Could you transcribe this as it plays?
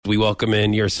We welcome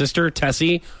in your sister,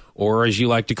 Tessie, or as you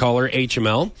like to call her,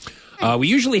 HML. We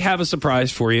usually have a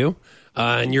surprise for you,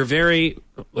 and you're very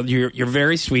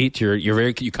sweet.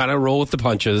 You kind of roll with the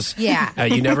punches. Yeah.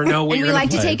 You never know what and you're going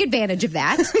to play. We like to take advantage of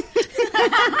that.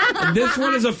 This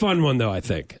one is a fun one, though, I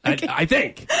think. Okay. I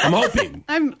think. I'm hoping.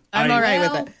 I'm all right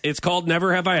with it. It's called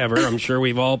Never Have I Ever. I'm sure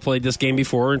we've all played this game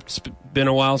before. It's been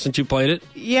a while since you played it.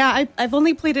 Yeah, I've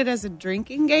only played it as a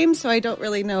drinking game, so I don't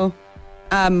really know.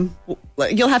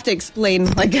 You'll have to explain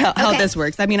how this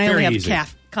works. I mean, I only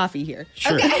have coffee here.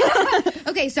 Sure.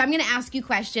 Okay, so I'm going to ask you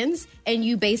questions, and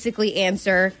you basically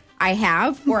answer I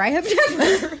have or I have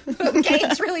never. Okay,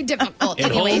 it's really difficult.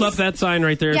 And hold up that sign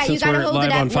right there since we're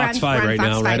live on Fox 5 right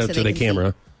now, right up to the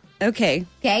camera. Okay.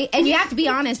 Okay, and you have to be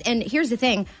honest. And here's the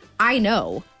thing. I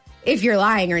know if you're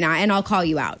lying or not, and I'll call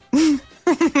you out.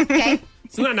 Okay?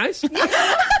 Isn't that nice?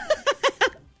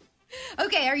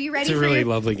 Okay, are you ready? It's a really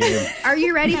lovely game. Are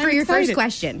you ready for your first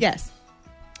question? Yes.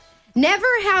 Never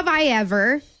have I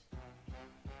ever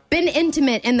been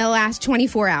intimate in the last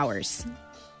 24 hours.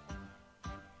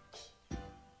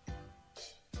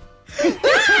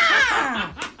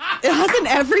 Hasn't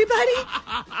everybody?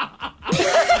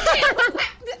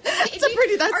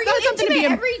 Are you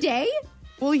intimate every day?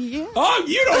 Well, yeah. Oh,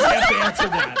 you don't have to answer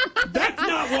that. That's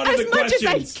not one of the questions. As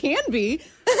much as I can be.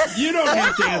 You don't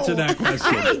have to answer that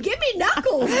question. Hey, give me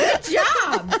knuckles. Good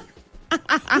job. We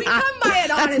come by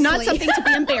it honestly. That's not something to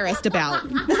be embarrassed about.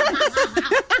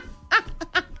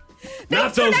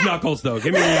 Not those knuckles, though.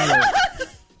 Give me the other.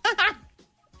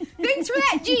 Thanks for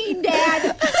that, Gene,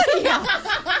 Dad.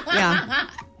 Yeah.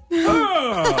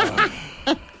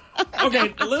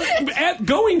 Okay,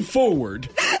 going forward,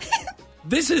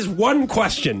 this is one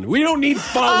question. We don't need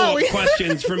follow-up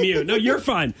questions from you. No, you're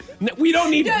fine. We don't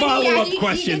need follow-up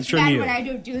questions from you. When I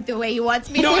don't do it the way he wants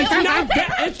me to. No, it's not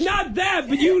that. It's not that.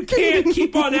 But you can't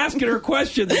keep on asking her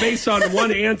questions based on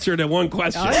one answer to one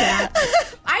question. Oh, yeah.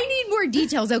 I need more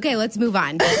details. Okay, let's move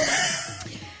on.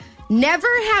 Never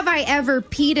have I ever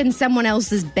peed in someone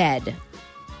else's bed.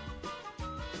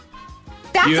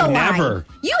 That's a lie. Never.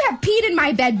 You have peed in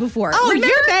my bed before. Oh, remember?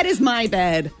 your bed is my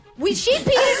bed. She peed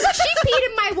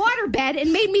in my water bed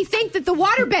and made me think that the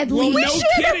water bed leaked. Well, no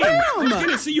kidding. I was going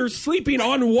to say you're sleeping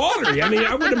on water. I mean,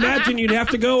 I would imagine you'd have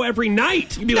to go every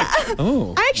night. You'd be like,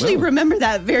 oh. I actually remember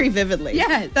that very vividly.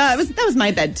 Yes. That was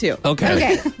my bed, too.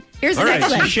 Okay. Here's the next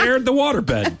one. one. She shared the water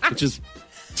bed, which is...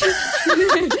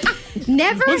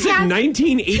 Never was it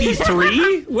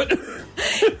 1983? What? That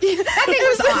thing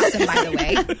was awesome, by the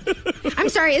way. I'm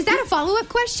sorry, is that a follow-up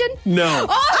question? No.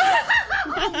 Oh!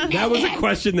 That was a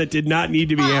question that did not need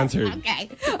to be answered.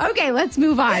 Okay, let's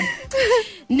move on.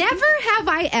 Never have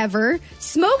I ever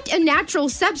smoked a natural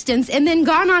substance and then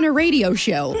gone on a radio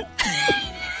show.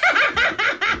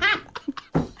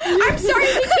 I'm sorry,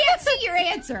 we can't see your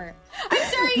answer.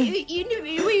 I'm sorry, you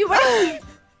knew.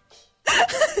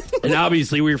 And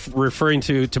obviously we're referring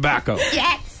to tobacco.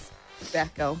 Yes.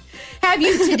 Tobacco. Have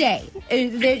you today?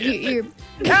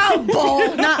 Oh, bull.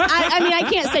 I mean, I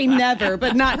can't say never,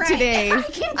 but not today.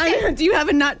 Do you have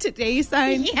a not today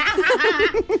sign? Yeah.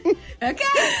 Okay.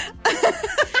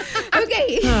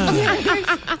 Okay.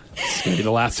 It's going to be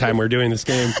the last time we're doing this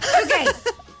game. Okay.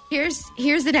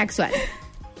 Here's the next one.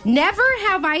 Never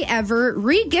have I ever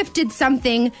re-gifted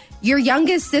something your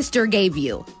youngest sister gave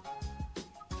you.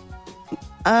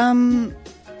 I'm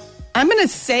going to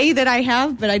say that I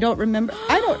have, but I don't remember.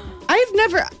 I've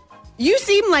never. You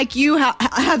seem like you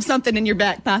have something in your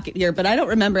back pocket here, but I don't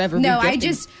remember ever. No, I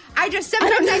just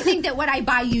sometimes I think that what I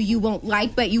buy you won't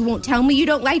like, but you won't tell me you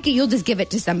don't like it. You'll just give it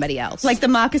to somebody else. Like the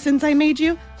moccasins I made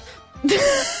you.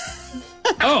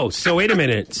 Oh, so wait a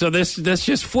minute. So this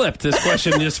just flipped. This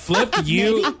question just flipped.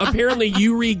 Apparently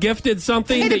you re-gifted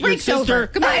something that your sister.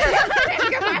 Come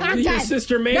on, your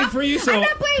sister made for you. So I'm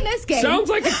not playing this game. Sounds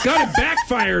like it kind of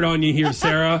backfired on you here,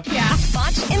 Sarah. Yeah.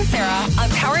 Foch and Sarah on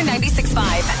Power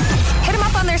 96.5. Hit them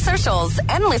up on their socials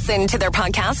and listen to their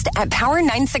podcast at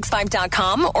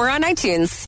power965.com or on iTunes.